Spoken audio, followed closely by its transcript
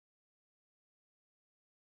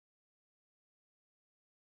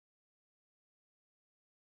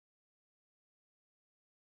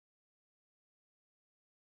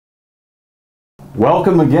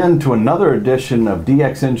Welcome again to another edition of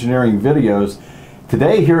DX Engineering Videos.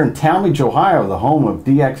 Today here in Tallmadge, Ohio, the home of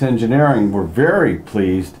DX Engineering, we're very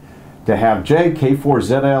pleased to have Jay,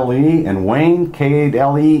 K4ZLE, and Wayne,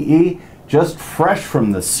 K8LEE, just fresh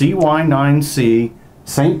from the CY9C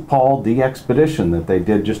St. Paul DXpedition that they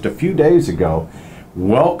did just a few days ago.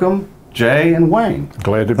 Welcome, Jay and Wayne.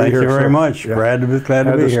 Glad to be here. Thank you very much. Yeah. Glad to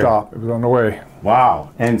be here. Stop. It was on the way. Wow.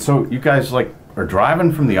 And so you guys are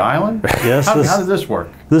driving from the island? Yes. How does this work?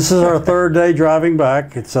 This is our third day driving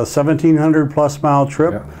back. It's a 1,700+ mile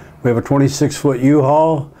trip. Yeah. We have a 26-foot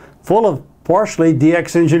U-Haul full of partially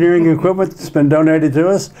DX engineering equipment that's been donated to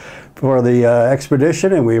us for the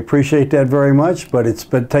expedition, and we appreciate that very much. But it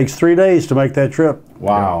takes 3 days to make that trip.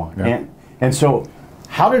 Wow. Yeah. And so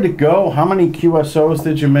how did it go? How many QSOs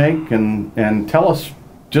did you make? And tell us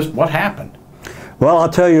just what happened. Well, I'll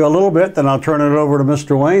tell you a little bit, then I'll turn it over to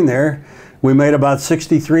Mr. Wayne there. We made about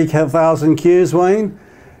 63,000 Qs, Wayne,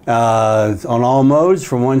 on all modes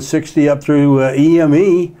from 160 up through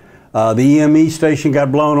EME. The EME station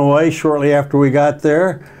got blown away shortly after we got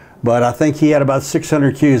there, but I think he had about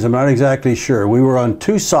 600 Qs. I'm not exactly sure. We were on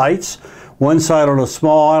two sites, one site on a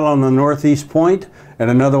small island on the northeast point, and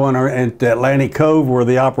another one at Atlantic Cove where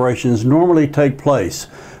the operations normally take place.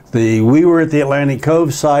 We were at the Atlantic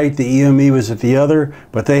Cove site, the EME was at the other,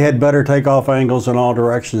 but they had better takeoff angles in all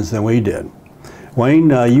directions than we did. Wayne,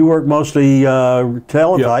 you work mostly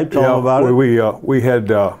teletype. Tell them about it. We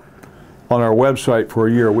had, on our website for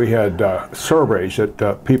a year, we had surveys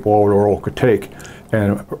that people all over the world could take.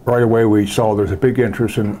 And right away we saw there's a big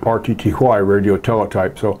interest in RTTY, radio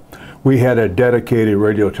teletype. So we had a dedicated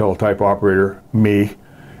radio teletype operator, me,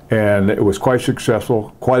 and it was quite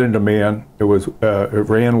successful, quite in demand. It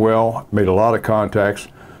ran well, made a lot of contacts,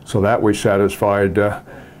 so that we satisfied.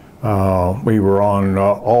 We were on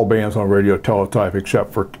all bands on radio teletype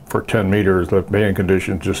except for 10 meters. The band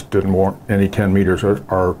conditions just didn't warrant any 10 meters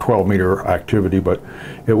or 12 meter activity, but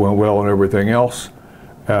it went well on everything else.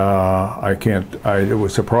 It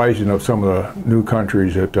was surprising of some of the new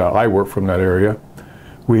countries that I work from that area.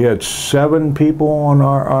 We had 7 people on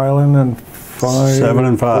our island and 7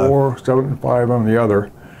 and 5 on the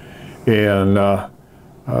other, and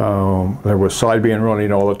there was sideband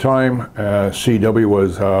running all the time. CW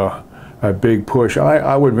was a big push.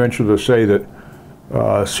 I would venture to say that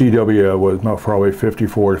CW was probably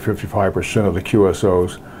 54 to 55% of the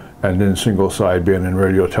QSOs, and then single sideband and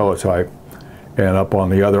radio teletype. And up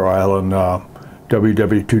on the other island,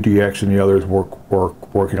 WW2DX and the others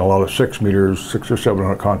working a lot of 6 meters, 600 or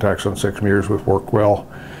 700 contacts on 6 meters, which worked well.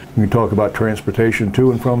 You can talk about transportation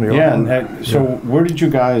to and from the island. And so where did you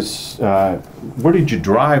guys, where did you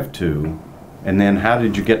drive to, and then how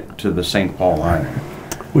did you get to the St. Paul Island?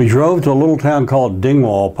 We drove to a little town called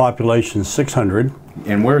Dingwall, population 600.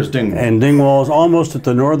 And where's Dingwall? And Dingwall is almost at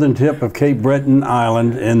the northern tip of Cape Breton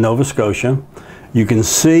Island in Nova Scotia. You can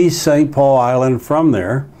see St. Paul Island from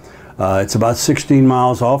there. It's about 16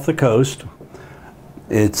 miles off the coast.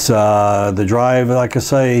 It's the drive, like I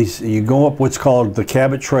say, you go up what's called the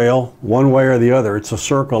Cabot Trail, one way or the other. It's a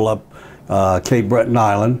circle up Cape Breton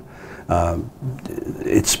Island.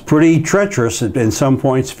 It's pretty treacherous in some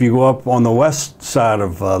points if you go up on the west side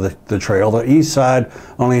of the trail. The east side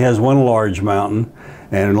only has one large mountain.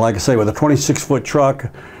 And like I say, with a 26-foot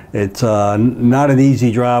truck, it's not an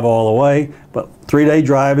easy drive all the way, but 3-day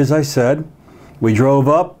drive, as I said. We drove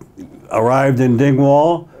up, arrived in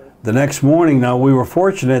Dingwall. The next morning, now we were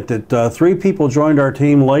fortunate that 3 people joined our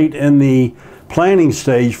team late in the planning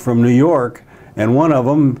stage from New York, and one of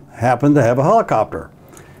them happened to have a helicopter.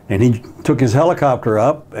 And he took his helicopter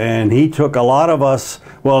up, and he took a lot of us.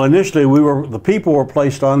 Well, initially the people were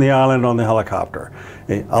placed on the island on the helicopter.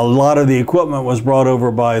 A lot of the equipment was brought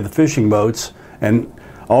over by the fishing boats, and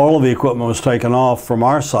all of the equipment was taken off from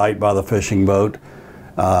our site by the fishing boat.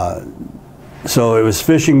 So it was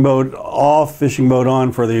fishing boat off, fishing boat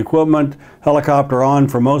on for the equipment, helicopter on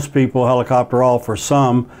for most people, helicopter off for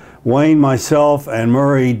some. Wayne, myself, and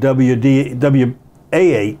Murray,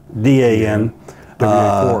 WA8DAN,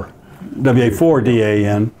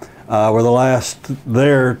 WA4DAN, were the last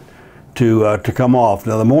there to come off.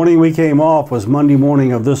 Now the morning we came off was Monday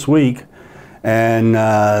morning of this week, and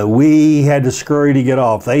we had to scurry to get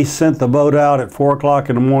off. They sent the boat out at 4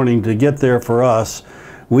 o'clock in the morning to get there for us.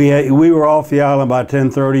 We were off the island by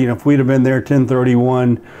 10:30, and if we'd have been there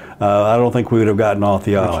 10:31, I don't think we would have gotten off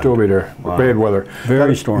the island. We'd still be there. Wow. Bad weather.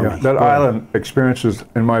 Very stormy. Yeah, that island experiences,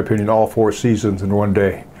 in my opinion, all 4 seasons in one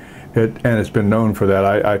day. And it's been known for that.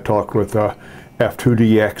 I talked with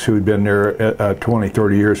F2DX, who'd been there 20,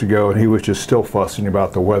 30 years ago, and he was just still fussing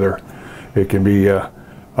about the weather. It can be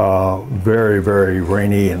very, very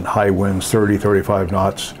rainy and high winds, 30, 35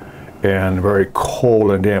 knots, and very cold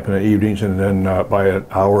and damp in the evenings, and then by an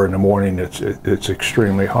hour in the morning it's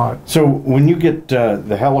extremely hot. So when you get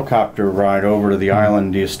the helicopter ride over to the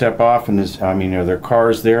island, do you step off and are there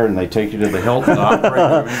cars there and they take you to the Hilton to operate?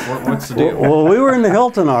 I mean, what's the deal? Well, we were in the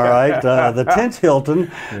Hilton, all right, the 10th Hilton.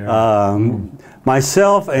 Yeah.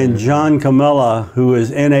 Myself and John Camella, who is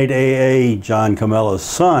N8AA, John Camella's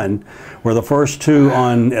son, were the first two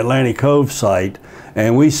on Atlantic Cove site,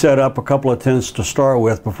 and we set up a couple of tents to start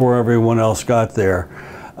with before everyone else got there.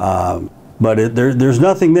 But there's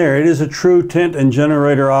nothing there. It is a true tent and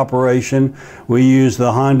generator operation. We use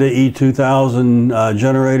the Honda E2000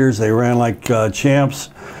 generators. They ran like champs.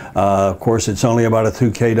 Of course, it's only about a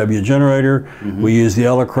 2 kW generator. We use the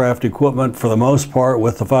Ellercraft equipment for the most part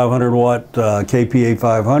with the 500 watt KPA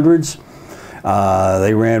 500s.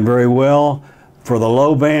 They ran very well. For the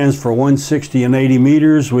low bands, for 160 and 80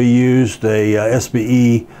 meters, we used a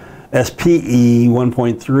SPE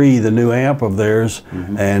 1.3, the new amp of theirs,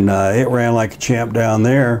 and it ran like a champ down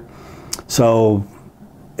there. So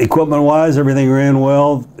equipment-wise, everything ran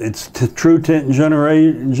well. It's true tent and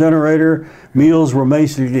generator. Meals were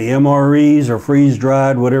basically MREs or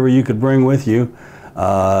freeze-dried, whatever you could bring with you.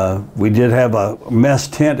 We did have a mess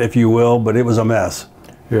tent, if you will, but it was a mess.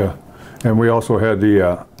 Yeah, and we also had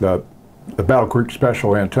the Battle Creek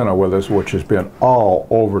Special antenna with us, which has been all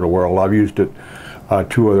over the world. I've used it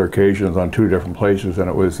 2 other occasions on 2 different places, and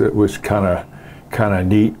it was kind of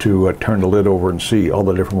neat to turn the lid over and see all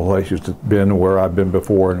the different places it's been where I've been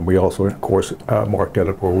before, and we also, of course, marked at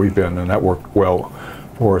it where we've been, and that worked well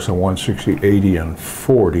for us on 160, 80, and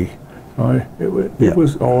 40. It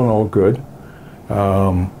was all in all good.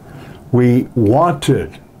 We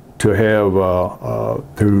wanted to have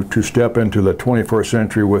to step into the 21st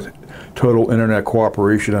century with total internet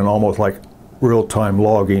cooperation and almost like real-time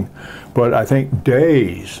logging, but I think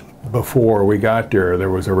days before we got there, there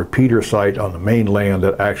was a repeater site on the mainland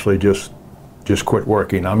that actually just quit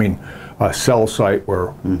working. I mean, a cell site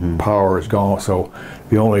where power is gone. So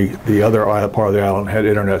the other part of the island had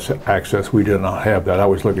internet access. We did not have that. I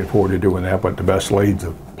was looking forward to doing that, but the best laid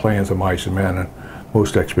of plans of mice and men and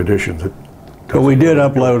most expeditions. But we did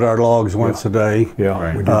upload our logs once a day. Yeah,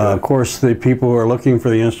 right. We did of course, the people who are looking for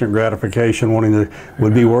the instant gratification,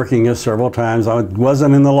 would be working us several times. I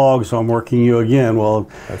wasn't in the log, so I'm working you again. Well,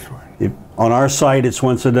 that's right. On our site, it's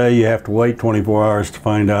once a day. You have to wait 24 hours to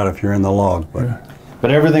find out if you're in the log.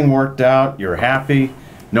 But everything worked out. You're happy.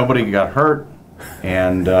 Nobody got hurt,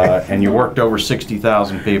 and you worked over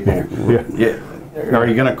 60,000 people. Are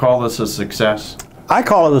you going to call this a success? I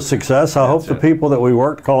call it a success. I hope the people that we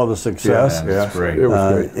worked call it a success. Yeah, that's great. It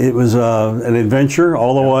was great. It was an adventure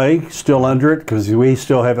all the way, still under it, because we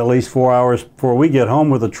still have at least 4 hours before we get home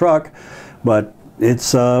with the truck. But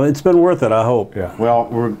it's been worth it, I hope. Yeah. Well,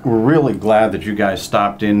 we're really glad that you guys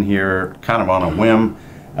stopped in here kind of on a whim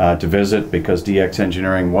to visit, because DX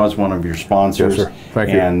Engineering was one of your sponsors. Yes, sir. Thank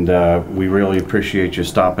you. And we really appreciate you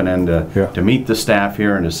stopping in to meet the staff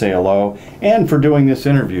here and to say hello, and for doing this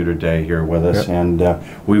interview today here with us. And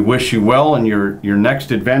we wish you well in your next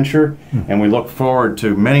adventure, and we look forward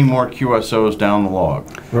to many more QSOs down the log.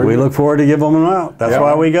 We look forward to giving them out. That's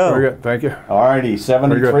why we go. Very good. Thank you. All righty,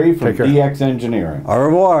 73 from DX Engineering. Au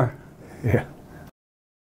revoir. Yeah.